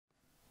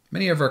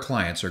Many of our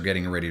clients are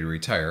getting ready to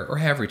retire or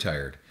have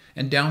retired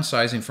and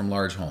downsizing from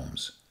large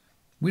homes.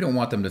 We don't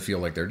want them to feel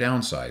like they're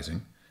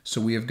downsizing,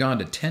 so we have gone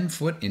to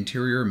 10-foot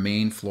interior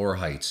main floor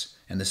heights,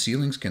 and the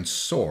ceilings can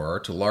soar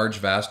to large,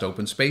 vast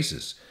open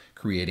spaces,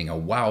 creating a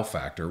wow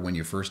factor when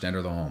you first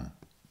enter the home.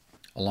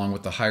 Along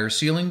with the higher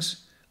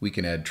ceilings, we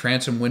can add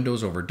transom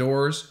windows over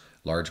doors,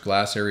 large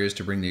glass areas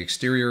to bring the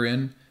exterior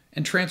in,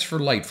 and transfer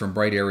light from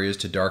bright areas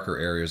to darker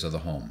areas of the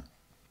home.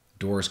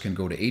 Doors can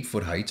go to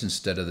 8-foot heights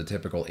instead of the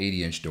typical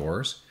 80-inch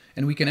doors,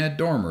 and we can add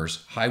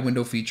dormers, high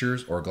window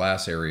features, or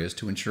glass areas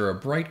to ensure a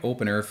bright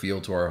open-air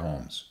feel to our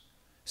homes.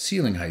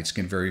 Ceiling heights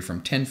can vary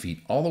from 10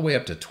 feet all the way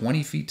up to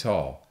 20 feet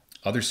tall.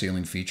 Other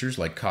ceiling features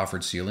like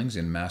coffered ceilings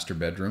in master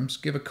bedrooms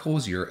give a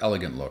cozier,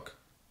 elegant look.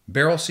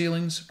 Barrel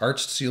ceilings,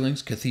 arched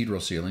ceilings, cathedral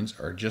ceilings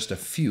are just a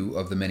few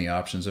of the many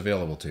options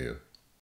available to you.